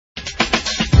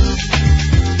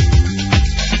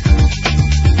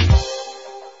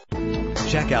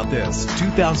Check out this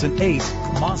 2008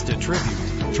 Mazda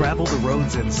Tribute. Travel the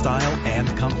roads in style and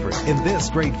comfort in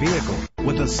this great vehicle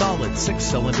with a solid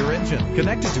 6-cylinder engine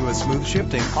connected to a smooth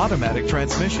shifting automatic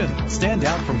transmission. Stand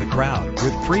out from the crowd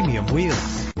with premium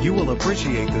wheels. You will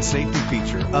appreciate the safety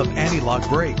feature of anti-lock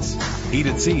brakes.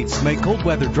 Heated seats make cold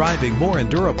weather driving more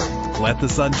endurable. Let the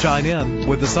sun shine in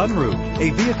with the sunroof.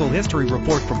 A vehicle history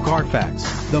report from Carfax,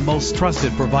 the most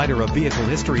trusted provider of vehicle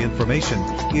history information,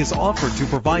 is offered to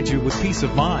provide you with peace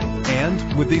of mind.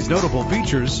 And with these notable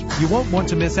features, you won't want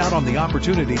to miss out on the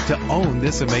opportunity to own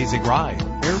this amazing ride.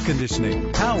 Air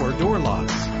conditioning, power door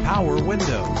locks, power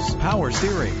windows, power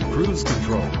steering, cruise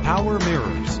control, power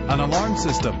mirrors, an alarm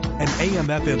system, an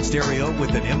AM/FM stereo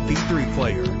with an MP3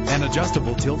 player, an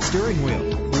adjustable tilt steering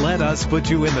wheel. Let us put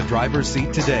you in the driver's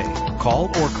seat today. Call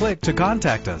or click to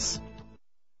contact us.